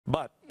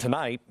But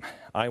tonight,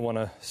 I want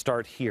to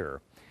start here.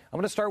 I'm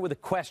going to start with a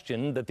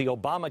question that the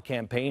Obama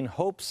campaign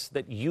hopes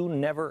that you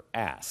never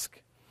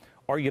ask.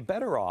 Are you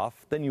better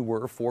off than you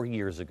were 4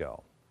 years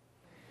ago?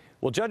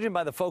 Well, judging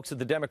by the folks at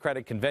the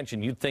Democratic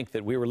Convention, you'd think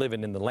that we were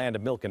living in the land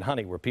of milk and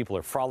honey, where people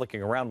are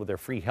frolicking around with their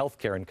free health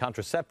care and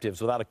contraceptives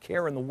without a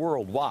care in the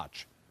world.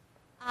 Watch.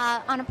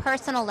 On a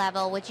personal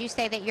level, would you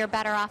say that you're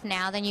better off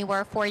now than you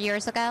were 4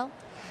 years ago?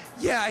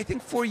 Yeah, I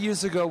think 4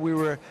 years ago we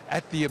were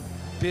at the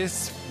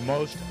abyss.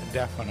 Most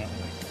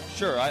definitely.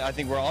 Sure, I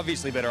think we're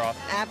obviously better off.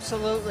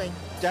 Absolutely.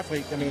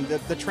 Definitely. I mean,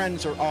 the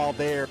trends are all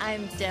there.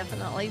 I'm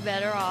definitely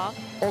better off.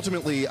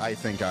 Ultimately, I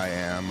think I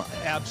am.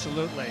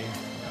 Absolutely.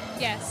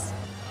 Yes.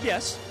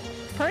 Yes.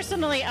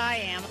 Personally, I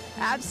am.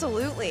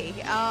 Absolutely.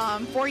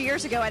 4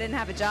 years ago, I didn't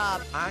have a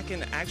job. I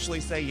can actually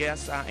say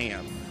yes, I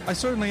am. I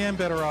certainly am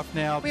better off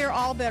now. We are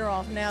all better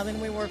off now than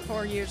we were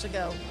 4 years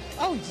ago.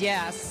 Oh,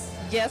 yes.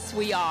 Yes,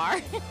 we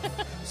are.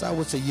 So I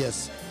would say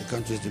yes, the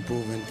country is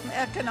improving.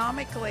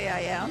 Economically, I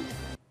am.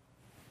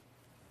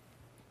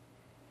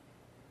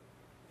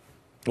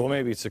 Well,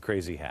 maybe it's the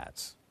crazy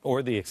hats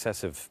or the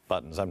excessive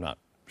buttons, I'm not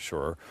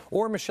sure,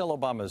 or Michelle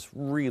Obama's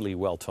really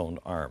well-toned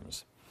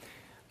arms.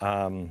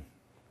 But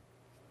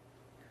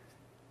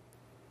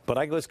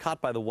I was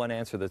caught by the one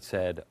answer that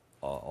said,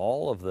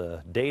 all of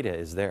the data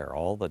is there,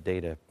 all the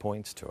data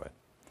points to it.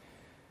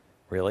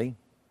 Really?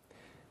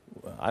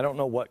 I don't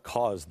know what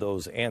caused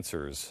those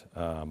answers,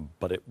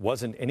 but it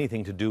wasn't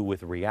anything to do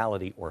with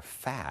reality or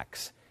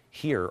facts.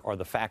 Here are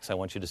the facts I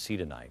want you to see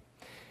tonight.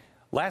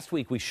 Last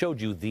week, we showed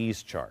you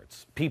these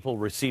charts. People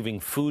receiving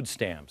food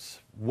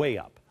stamps, way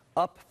up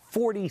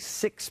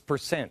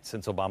 46%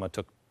 since Obama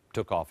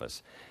took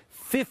office.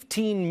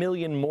 15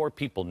 million more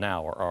people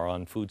now are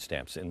on food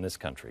stamps in this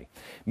country.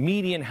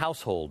 Median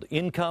household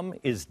income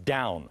is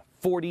down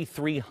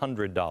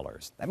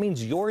 $4,300. That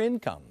means your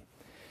income.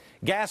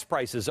 Gas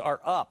prices are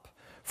up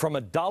from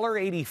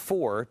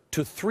 $1.84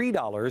 to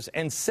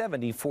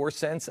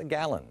 $3.74 a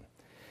gallon.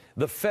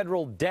 The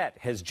federal debt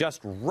has just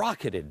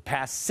rocketed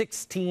past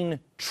 $16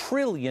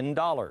 trillion.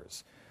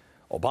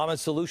 Obama's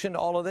solution to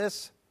all of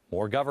this?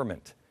 More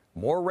government,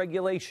 more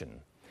regulation.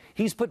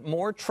 He's put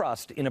more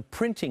trust in a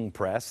printing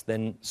press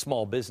than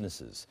small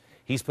businesses.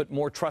 He's put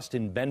more trust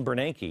in Ben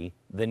Bernanke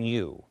than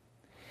you.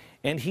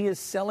 And he is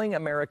selling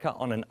America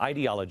on an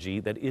ideology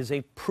that is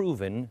a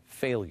proven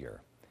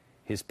failure.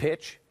 His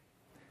pitch?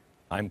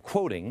 I'm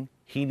quoting,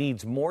 he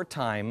needs more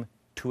time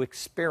to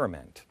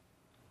experiment.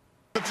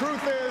 The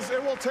truth is,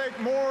 it will take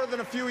more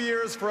than a few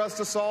years for us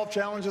to solve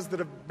challenges that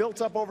have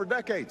built up over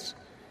decades.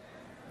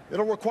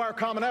 It'll require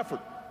common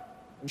effort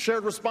and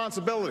shared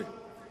responsibility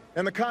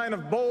and the kind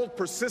of bold,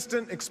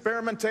 persistent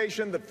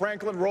experimentation that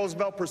Franklin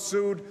Roosevelt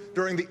pursued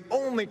during the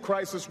only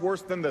crisis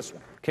worse than this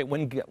one. Okay,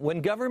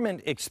 when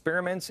government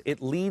experiments,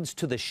 it leads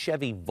to the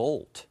Chevy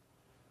Volt.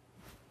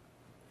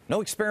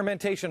 No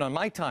experimentation on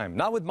my time,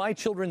 not with my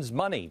children's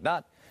money,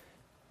 not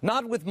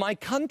with my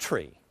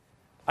country.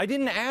 I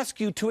didn't ask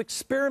you to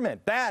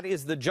experiment. That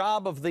is the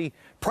job of the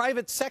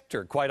private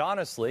sector, quite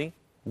honestly.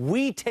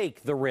 We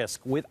take the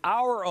risk with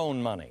our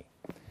own money.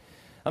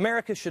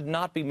 America should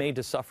not be made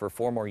to suffer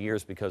 4 more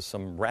years because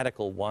some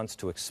radical wants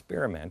to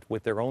experiment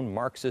with their own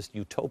Marxist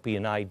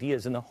utopian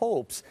ideas in the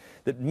hopes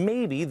that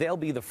maybe they'll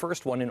be the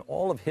first one in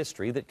all of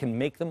history that can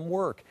make them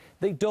work.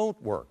 They don't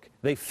work.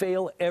 They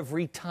fail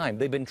every time.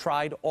 They've been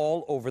tried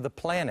all over the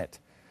planet,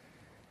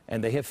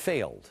 and they have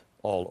failed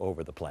all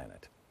over the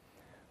planet.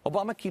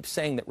 Obama keeps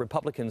saying that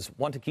Republicans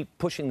want to keep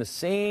pushing the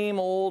same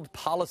old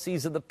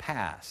policies of the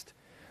past.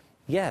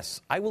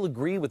 Yes, I will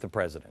agree with the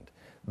president.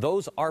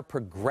 Those are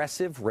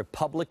progressive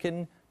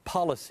Republican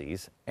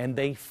policies, and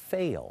they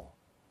fail.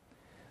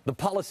 The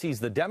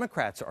policies the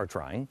Democrats are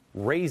trying,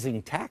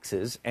 raising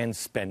taxes and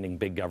spending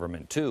big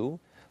government too,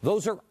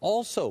 those are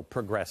also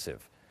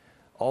progressive,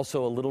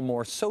 also a little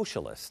more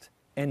socialist,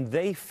 and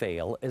they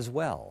fail as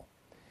well.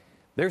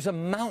 There's a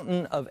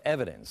mountain of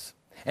evidence,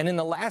 and in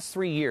the last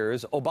 3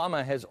 years,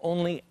 Obama has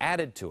only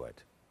added to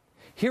it.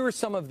 Here are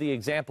some of the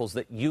examples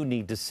that you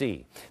need to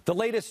see. The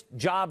latest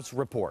jobs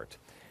report.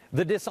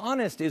 The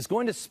dishonest is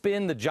going to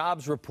spin the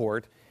jobs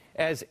report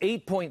as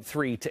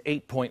 8.3 to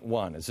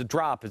 8.1. It's a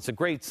drop. It's a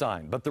great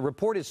sign. But the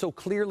report is so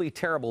clearly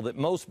terrible that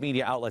most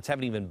media outlets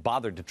haven't even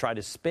bothered to try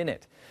to spin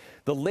it.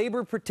 The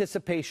labor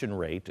participation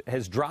rate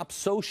has dropped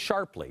so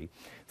sharply,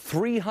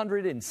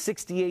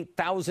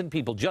 368,000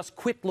 people just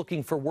quit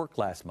looking for work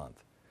last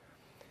month.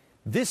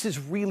 This is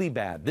really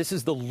bad. This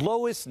is the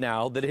lowest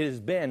now that it has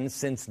been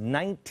since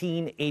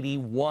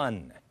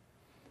 1981.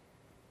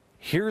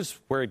 Here's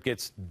where it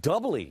gets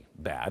doubly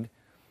bad.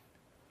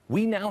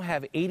 We now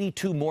have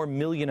 82 more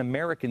million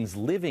Americans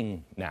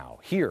living now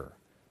here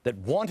that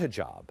want a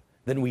job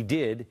than we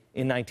did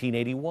in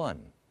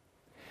 1981.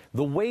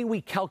 The way we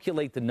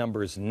calculate the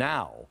numbers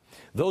now,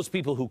 those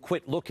people who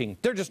quit looking,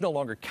 they're just no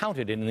longer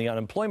counted in the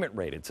unemployment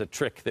rate. It's a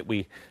trick that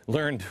we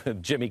learned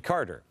with Jimmy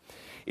Carter.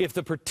 If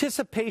the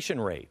participation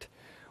rate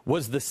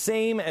was the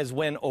same as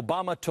when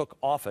Obama took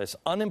office,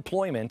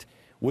 unemployment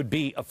would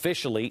be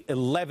officially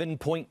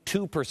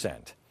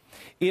 11.2%.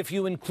 If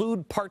you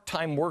include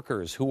part-time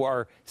workers who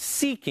are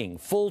seeking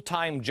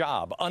full-time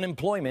job,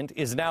 unemployment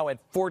is now at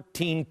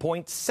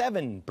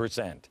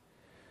 14.7%.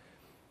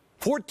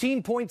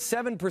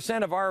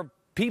 14.7% of our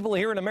people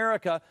here in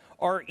America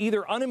are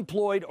either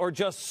unemployed or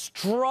just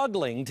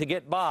struggling to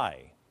get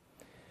by.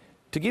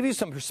 To give you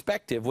some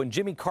perspective, when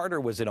Jimmy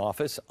Carter was in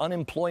office,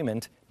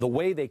 unemployment, the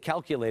way they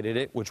calculated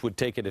it, which would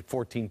take it at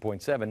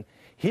 14.7,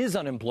 his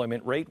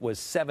unemployment rate was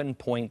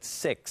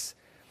 7.6.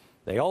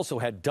 They also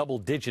had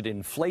double-digit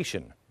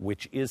inflation,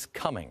 which is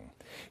coming.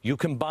 You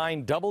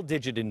combine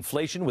double-digit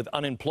inflation with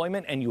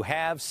unemployment and you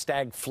have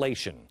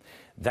stagflation.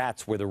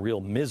 That's where the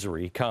real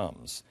misery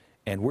comes.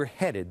 And we're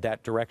headed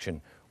that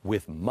direction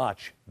with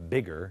much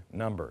bigger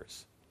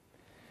numbers.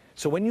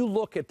 So when you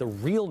look at the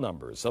real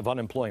numbers of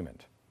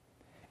unemployment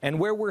and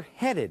where we're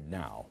headed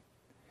now,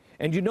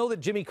 and you know that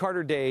Jimmy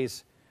Carter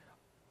days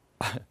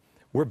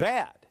were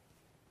bad,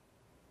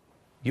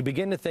 you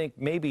begin to think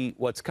maybe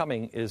what's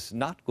coming is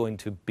not going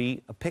to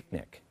be a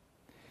picnic.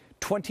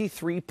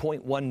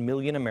 23.1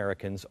 million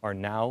Americans are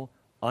now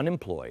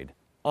unemployed,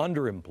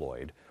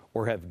 underemployed,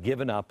 or have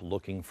given up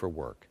looking for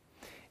work.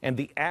 And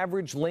the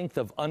average length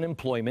of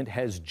unemployment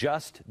has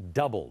just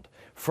doubled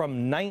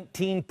from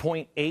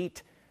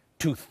 19.8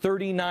 to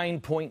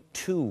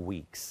 39.2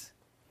 weeks.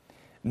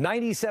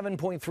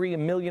 97.3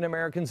 million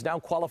Americans now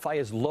qualify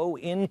as low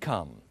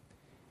income.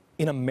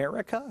 In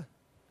America,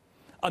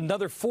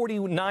 another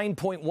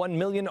 49.1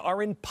 million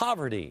are in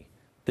poverty.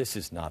 This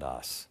is not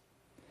us.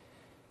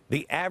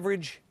 The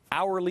average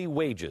hourly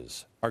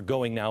wages are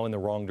going now in the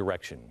wrong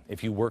direction.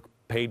 If you work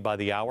paid by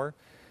the hour,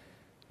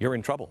 you're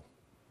in trouble.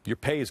 Your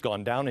pay has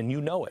gone down and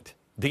you know it.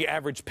 The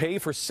average pay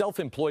for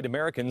self-employed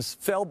Americans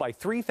fell by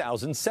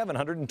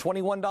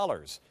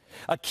 $3,721.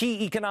 A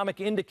key economic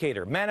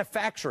indicator,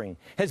 manufacturing,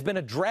 has been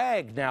a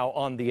drag now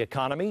on the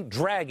economy,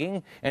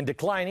 dragging and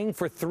declining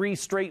for 3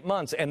 straight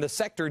months. And the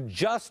sector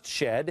just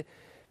shed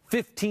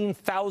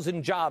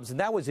 15,000 jobs,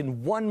 and that was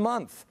in 1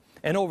 month.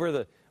 And over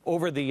the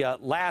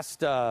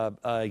last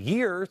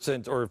year,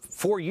 or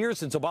 4 years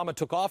since Obama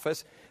took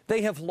office,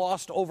 they have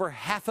lost over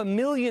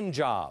 500,000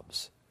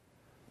 jobs.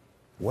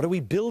 What are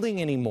we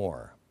building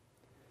anymore?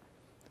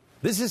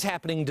 This is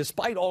happening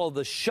despite all of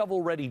the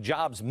shovel-ready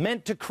jobs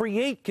meant to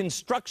create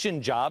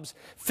construction jobs,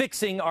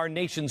 fixing our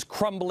nation's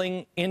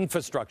crumbling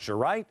infrastructure,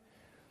 right?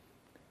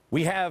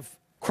 We have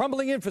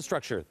crumbling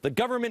infrastructure. The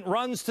government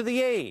runs to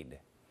the aid.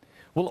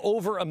 Well,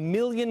 over 1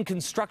 million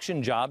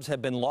construction jobs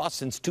have been lost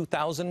since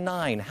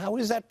 2009. How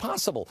is that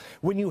possible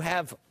when you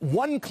have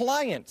one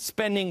client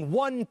spending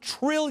 $1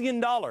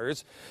 trillion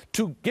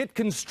to get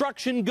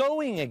construction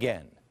going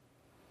again?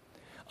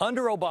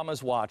 Under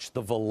Obama's watch,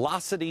 the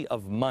velocity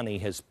of money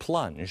has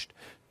plunged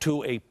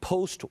to a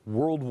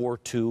post-World War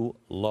II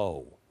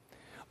low.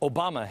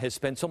 Obama has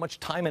spent so much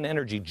time and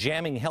energy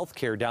jamming health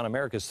care down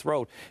America's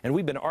throat, and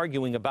we've been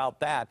arguing about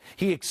that.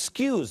 He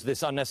excused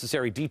this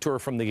unnecessary detour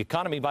from the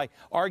economy by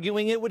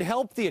arguing it would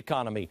help the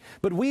economy.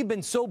 But we've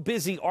been so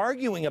busy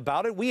arguing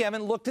about it, we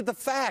haven't looked at the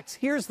facts.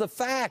 Here's the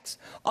facts.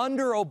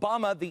 Under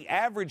Obama, the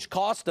average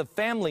cost of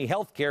family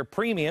health care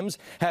premiums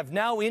have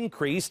now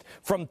increased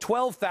from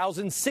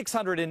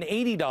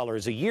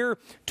 $12,680 a year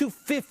to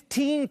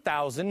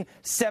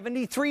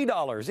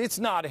 $15,073. It's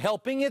not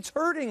helping, it's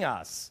hurting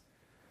us.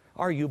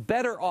 Are you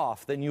better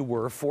off than you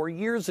were 4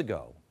 years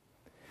ago?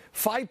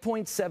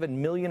 5.7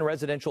 million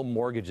residential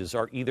mortgages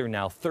are either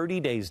now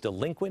 30 days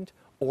delinquent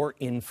or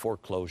in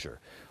foreclosure.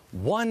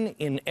 1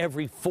 in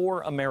every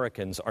 4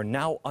 Americans are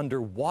now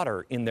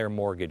underwater in their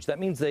mortgage. That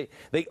means they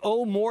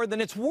owe more than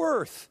it's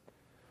worth.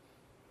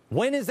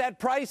 When is that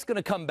price going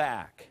to come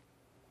back?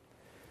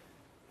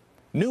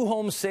 New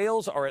home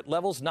sales are at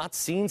levels not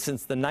seen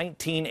since the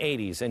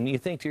 1980s. And you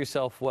think to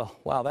yourself, well,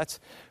 wow,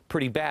 that's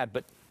pretty bad.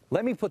 But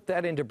let me put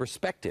that into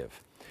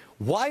perspective.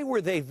 Why were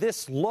they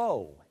this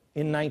low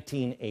in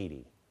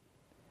 1980?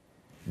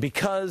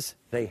 Because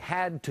they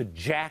had to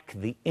jack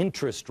the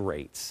interest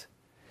rates.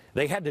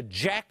 They had to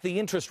jack the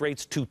interest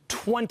rates to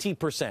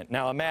 20%.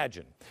 Now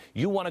imagine,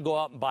 you want to go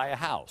out and buy a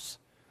house.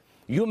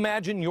 You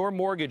imagine your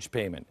mortgage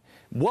payment.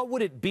 What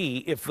would it be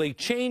if they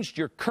changed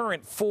your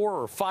current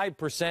 4 or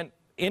 5%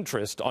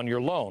 interest on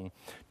your loan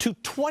to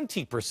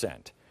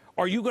 20%?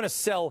 Are you going to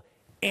sell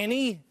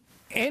any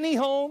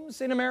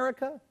homes in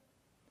America?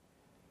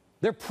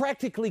 They're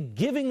practically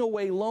giving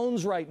away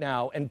loans right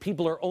now, and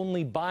people are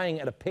only buying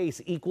at a pace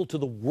equal to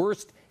the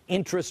worst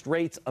interest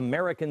rates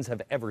Americans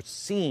have ever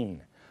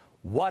seen.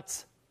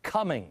 What's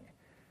coming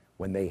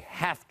when they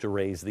have to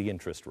raise the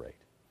interest rate?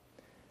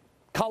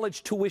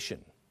 College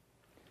tuition.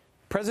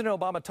 President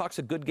Obama talks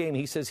a good game.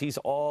 He says he's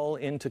all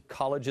into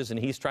colleges and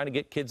he's trying to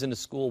get kids into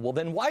school. Well,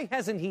 then why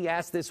hasn't he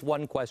asked this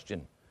one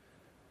question?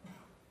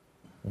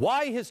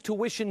 Why has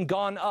tuition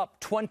gone up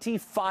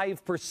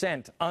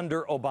 25%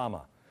 under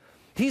Obama?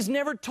 He's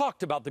never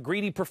talked about the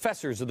greedy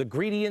professors or the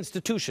greedy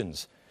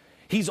institutions.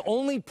 He's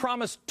only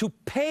promised to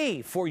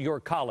pay for your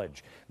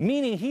college,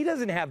 meaning he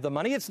doesn't have the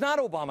money. It's not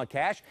Obama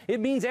cash.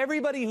 It means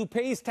everybody who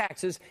pays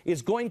taxes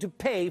is going to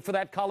pay for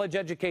that college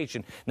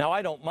education. Now,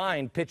 I don't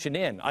mind pitching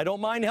in. I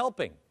don't mind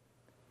helping.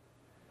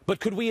 But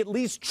could we at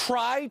least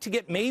try to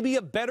get maybe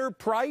a better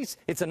price?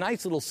 It's a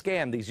nice little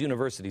scam these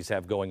universities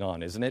have going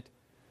on, isn't it?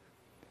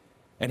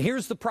 And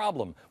here's the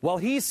problem. While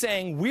he's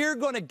saying we're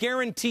going to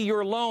guarantee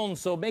your loan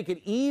so make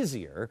it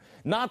easier,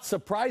 not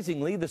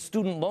surprisingly, the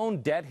student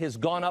loan debt has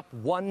gone up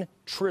 $1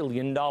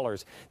 trillion.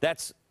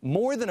 That's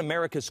more than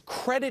America's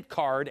credit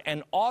card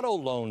and auto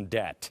loan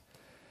debt.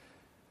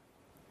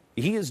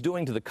 He is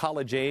doing to the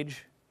college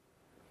age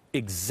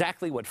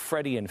exactly what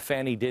Freddie and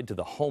Fannie did to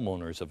the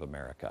homeowners of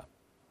America.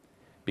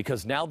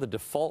 Because now the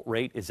default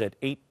rate is at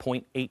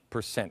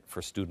 8.8%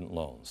 for student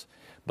loans.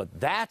 But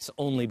that's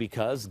only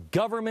because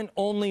government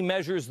only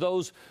measures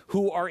those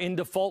who are in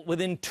default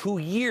within 2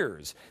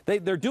 years.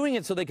 They're doing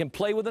it so they can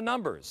play with the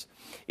numbers.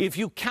 If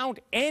you count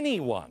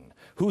anyone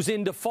who's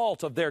in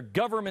default of their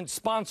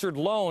government-sponsored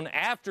loan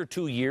after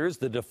 2 years,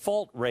 the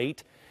default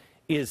rate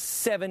is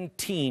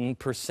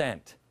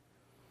 17%.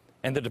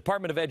 And the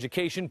Department of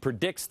Education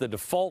predicts the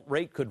default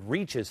rate could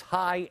reach as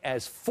high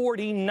as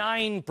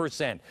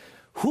 49%.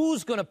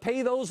 Who's going to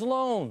pay those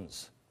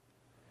loans?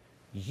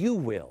 You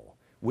will,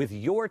 with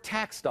your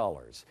tax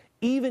dollars,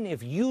 even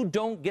if you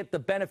don't get the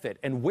benefit.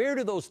 And where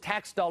do those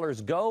tax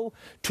dollars go?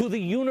 To the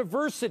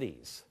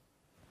universities.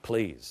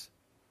 Please.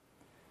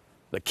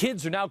 The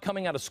kids are now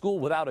coming out of school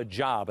without a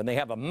job, and they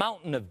have a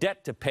mountain of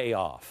debt to pay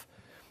off.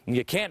 And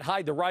you can't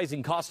hide the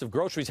rising cost of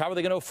groceries. How are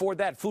they going to afford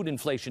that? Food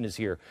inflation is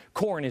here.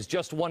 Corn is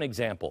just one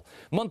example.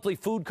 Monthly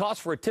food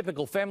costs for a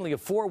typical family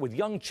of 4 with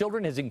young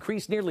children has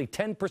increased nearly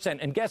 10%.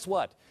 And guess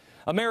what?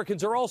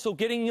 Americans are also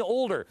getting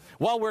older.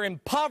 While we're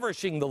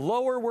impoverishing the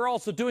lower, we're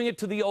also doing it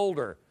to the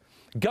older.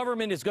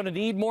 Government is going to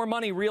need more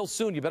money real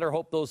soon. You better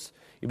hope those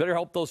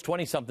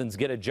 20-somethings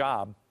get a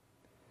job.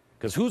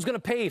 Because who's going to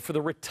pay for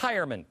the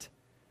retirement?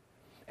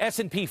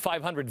 S&P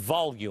 500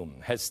 volume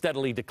has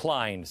steadily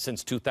declined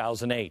since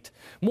 2008.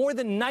 More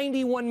than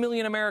 91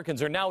 million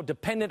Americans are now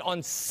dependent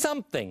on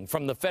something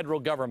from the federal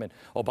government.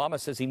 Obama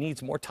says he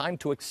needs more time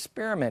to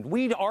experiment.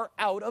 We are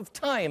out of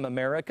time,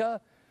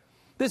 America.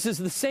 This is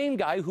the same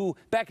guy who,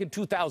 back in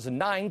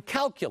 2009,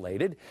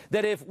 calculated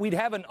that if we'd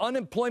have an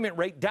unemployment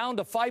rate down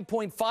to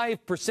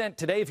 5.5%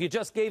 today, if you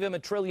just gave him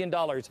 $1 trillion,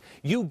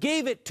 you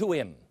gave it to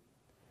him.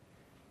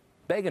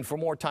 Begging for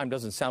more time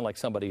doesn't sound like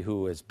somebody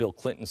who, as Bill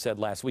Clinton said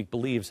last week,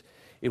 believes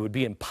it would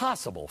be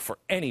impossible for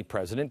any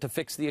president to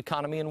fix the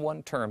economy in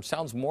one term.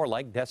 Sounds more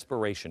like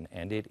desperation,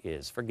 and it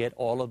is. Forget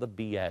all of the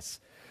BS.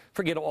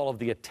 Forget all of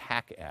the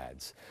attack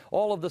ads,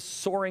 all of the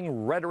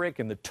soaring rhetoric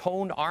and the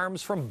toned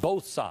arms from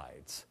both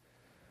sides.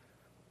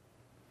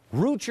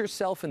 Root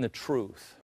yourself in the truth.